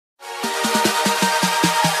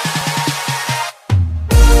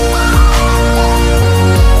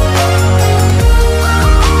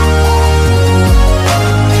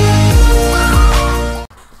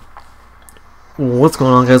What's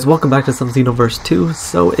going on, guys? Welcome back to some Xenoverse 2.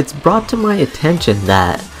 So it's brought to my attention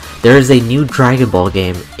that there is a new Dragon Ball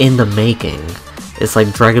game in the making. It's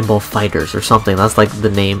like Dragon Ball Fighters or something. That's like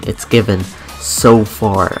the name it's given so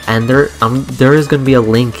far. And there is going to be a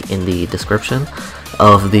link in the description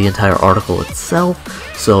of the entire article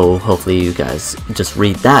itself. So hopefully you guys just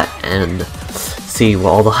read that and see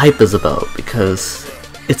what all the hype is about, because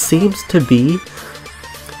it seems to be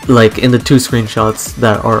like in the two screenshots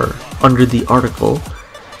that are under the article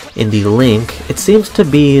in the link, it seems to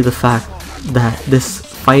be the fact that this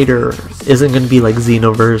fighter isn't going to be like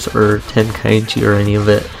Xenoverse or Tenkaichi or any of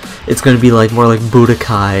it. It's going to be like more like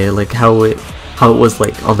Budokai, like how it was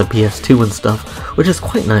like on the PS2 and stuff, which is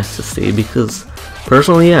quite nice to see, because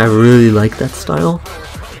personally I really like that style.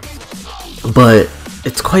 But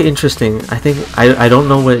it's quite interesting. I think I don't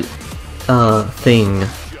know what thing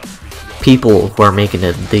people who are making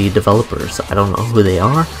it, the developers, I don't know who they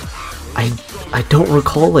are. I don't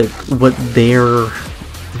recall like what they're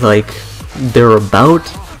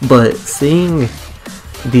about, but seeing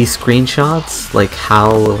these screenshots, like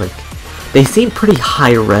how like they seem pretty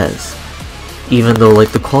high res, even though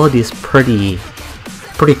like the quality is pretty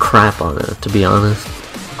crap on it, to be honest.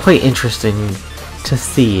 Quite interesting to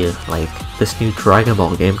see like this new Dragon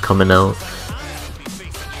Ball game coming out.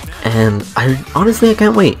 And honestly I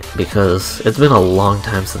can't wait, because it's been a long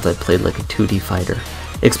time since I played like a 2D fighter,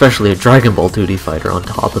 especially a Dragon Ball 2D fighter on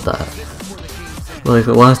top of that. Like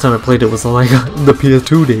the last time I played it was like the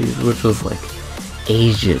PS2 days, which was like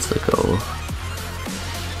ages ago.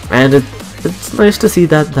 And it's nice to see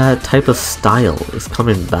that that type of style is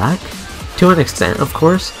coming back, to an extent of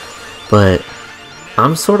course, but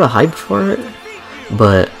I'm sort of hyped for it.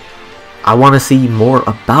 But I want to see more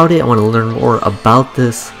about it, I want to learn more about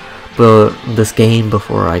this game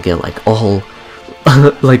before I get like all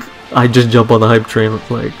like I just jump on the hype train.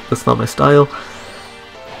 Like, that's not my style,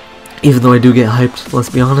 even though I do get hyped, let's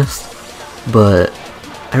be honest. But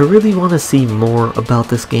I really want to see more about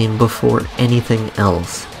this game before anything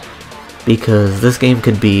else, because this game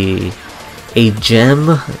could be a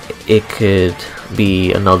gem, it could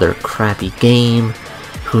be another crappy game,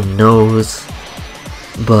 who knows.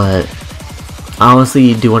 But I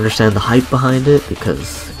honestly do understand the hype behind it,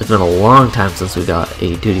 because it's been a long time since we got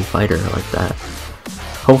a 2D fighter like that.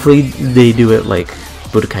 Hopefully they do it like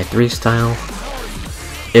Budokai 3 style,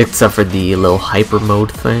 except for the little hyper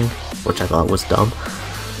mode thing, which I thought was dumb.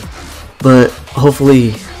 But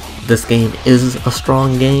hopefully this game is a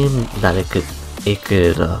strong game, that it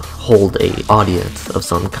could hold a audience of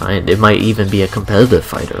some kind. It might even be a competitive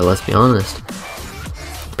fighter, let's be honest.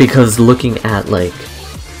 Because looking at like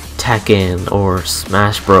Tekken or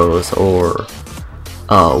Smash Bros or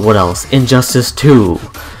what else, Injustice 2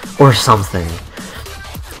 or something,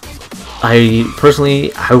 I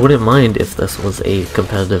wouldn't mind if this was a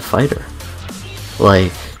competitive fighter.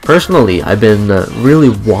 Like, personally, I've been really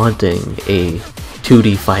wanting a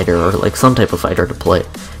 2D fighter, or like some type of fighter to play.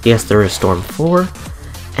 Yes, there is Storm 4,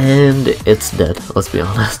 and it's dead, let's be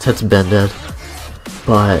honest, it's been dead.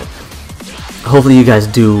 But hopefully you guys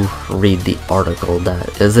do read the article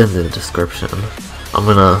that is in the description. I'm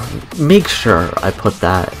gonna make sure I put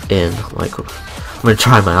that in, like, I'm gonna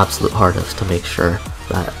try my absolute hardest to make sure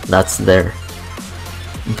that that's there.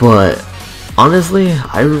 But honestly,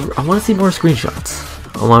 I want to see more screenshots.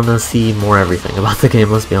 I want to see more everything about the game,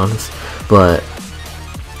 let's be honest. But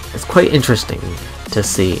it's quite interesting to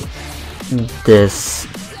see this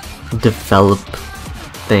developers,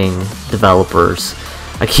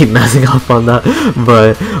 I keep messing up on that,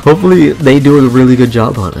 but hopefully they do a really good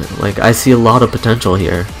job on it. Like, I see a lot of potential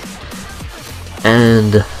here.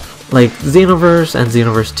 And like Xenoverse and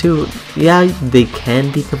Xenoverse 2, yeah, they can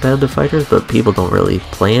be competitive fighters, but people don't really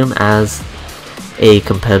play them as a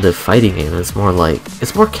competitive fighting game. It's more like,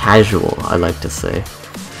 it's more casual, I like to say.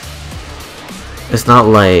 It's not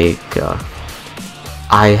like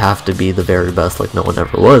I have to be the very best like no one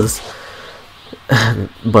ever was.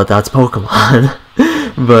 But that's Pokemon.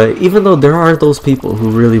 But even though there are those people who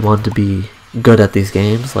really want to be good at these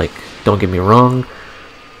games, like, don't get me wrong,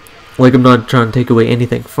 like, I'm not trying to take away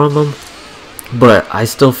anything from them, but I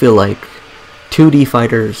still feel like 2D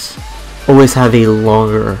fighters always have a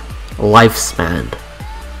longer lifespan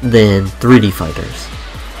than 3D fighters.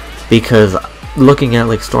 Because looking at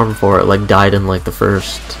like Storm 4, it like died in like the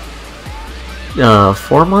first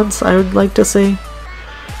 4 months, I would like to say,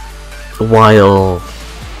 while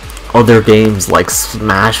other games like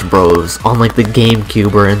Smash Bros on like the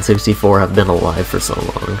GameCube or N64 have been alive for so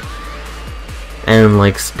long, and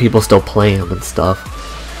like people still play them and stuff.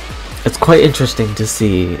 It's quite interesting to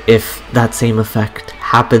see if that same effect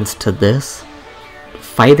happens to this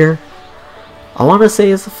fighter. I want to say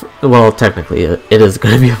it's well, technically it is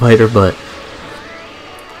going to be a fighter, but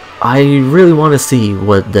I really want to see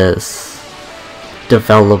what this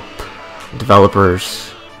developers,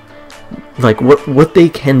 like what they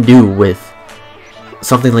can do with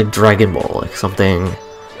something like Dragon Ball, like something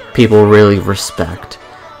people really respect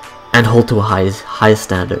and hold to a high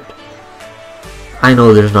standard. I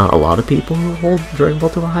know there's not a lot of people who hold Dragon Ball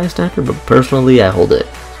to a high standard, but personally I hold it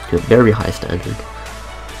to a very high standard.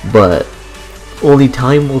 But only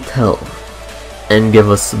time will tell and give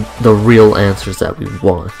us the real answers that we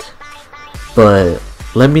want. But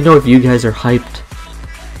let me know if you guys are hyped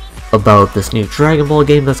about this new Dragon Ball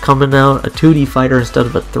game that's coming out, a 2D fighter instead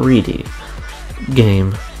of a 3D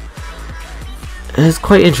game. It's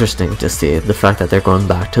quite interesting to see the fact that they're going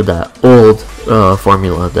back to that old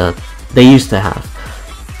formula that they used to have.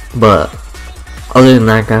 But other than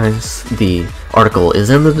that, guys, the article is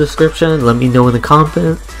in the description. Let me know in the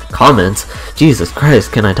comments. Jesus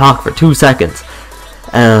Christ, can I talk for 2 seconds?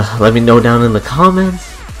 Let me know down in the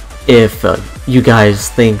comments if you guys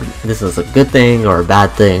think this is a good thing or a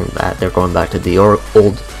bad thing that they're going back to the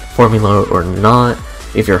old formula or not,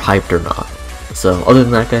 if you're hyped or not. So other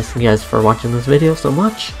than that, guys, thank you guys for watching this video so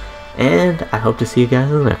much, and I hope to see you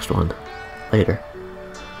guys in the next one. Later.